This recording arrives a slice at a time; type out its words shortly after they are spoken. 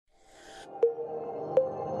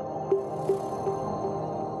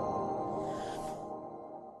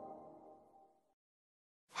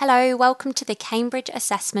Hello, welcome to the Cambridge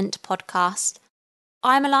Assessment Podcast.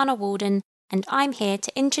 I'm Alana Walden and I'm here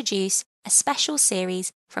to introduce a special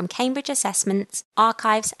series from Cambridge Assessment's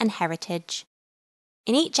Archives and Heritage.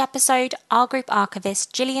 In each episode, our group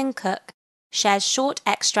archivist Gillian Cook shares short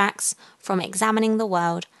extracts from Examining the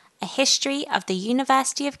World, a history of the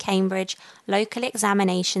University of Cambridge Local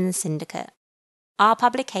Examinations Syndicate, our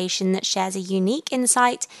publication that shares a unique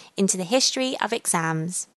insight into the history of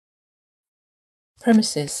exams.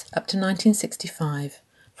 Premises up to 1965,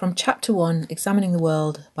 from Chapter 1, Examining the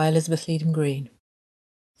World by Elizabeth Leedham Green.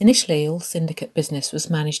 Initially, all syndicate business was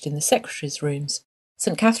managed in the secretaries' rooms.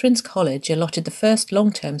 St Catherine's College allotted the first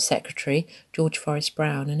long-term secretary, George Forrest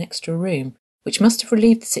Brown, an extra room, which must have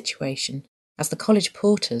relieved the situation, as the college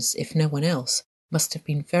porters, if no one else, must have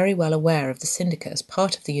been very well aware of the syndicate as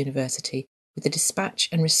part of the university with the dispatch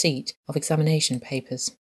and receipt of examination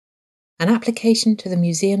papers. An application to the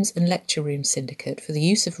Museums and Lecture Room Syndicate for the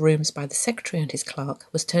use of rooms by the secretary and his clerk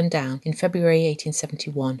was turned down in February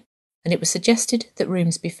 1871, and it was suggested that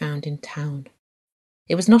rooms be found in town.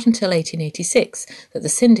 It was not until 1886 that the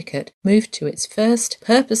syndicate moved to its first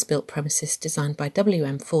purpose-built premises designed by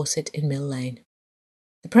W.M. Fawcett in Mill Lane.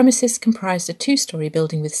 The premises comprised a two-storey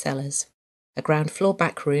building with cellars, a ground floor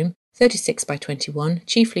back room, 36 by 21,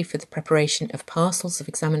 chiefly for the preparation of parcels of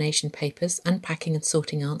examination papers, unpacking and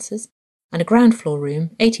sorting answers, and a ground floor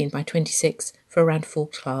room, 18 by 26, for around 4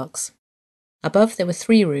 clerks. Above there were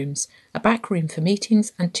 3 rooms, a back room for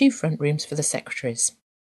meetings and 2 front rooms for the secretaries.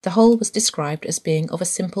 The whole was described as being of a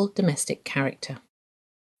simple domestic character.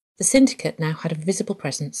 The syndicate now had a visible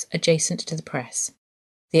presence adjacent to the press.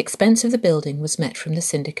 The expense of the building was met from the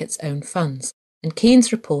syndicate's own funds, and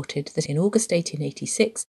Keynes reported that in August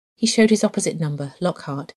 1886 he showed his opposite number,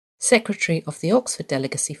 Lockhart, secretary of the Oxford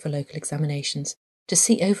Delegacy for Local Examinations, to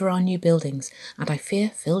see over our new buildings, and I fear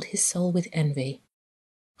filled his soul with envy.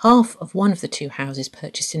 Half of one of the 2 houses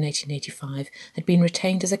purchased in 1885 had been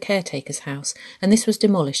retained as a caretaker's house, and this was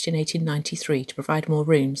demolished in 1893 to provide more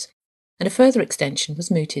rooms, and a further extension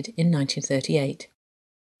was mooted in 1938.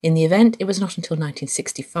 In the event, it was not until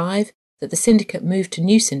 1965 that the syndicate moved to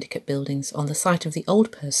new syndicate buildings on the site of the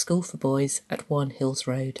Old Perth School for Boys at 1 Hills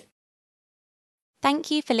Road.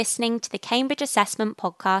 Thank you for listening to the Cambridge Assessment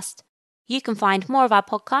Podcast. You can find more of our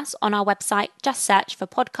podcasts on our website, just search for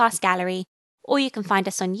Podcast Gallery, or you can find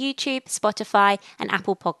us on YouTube, Spotify, and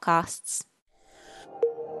Apple Podcasts.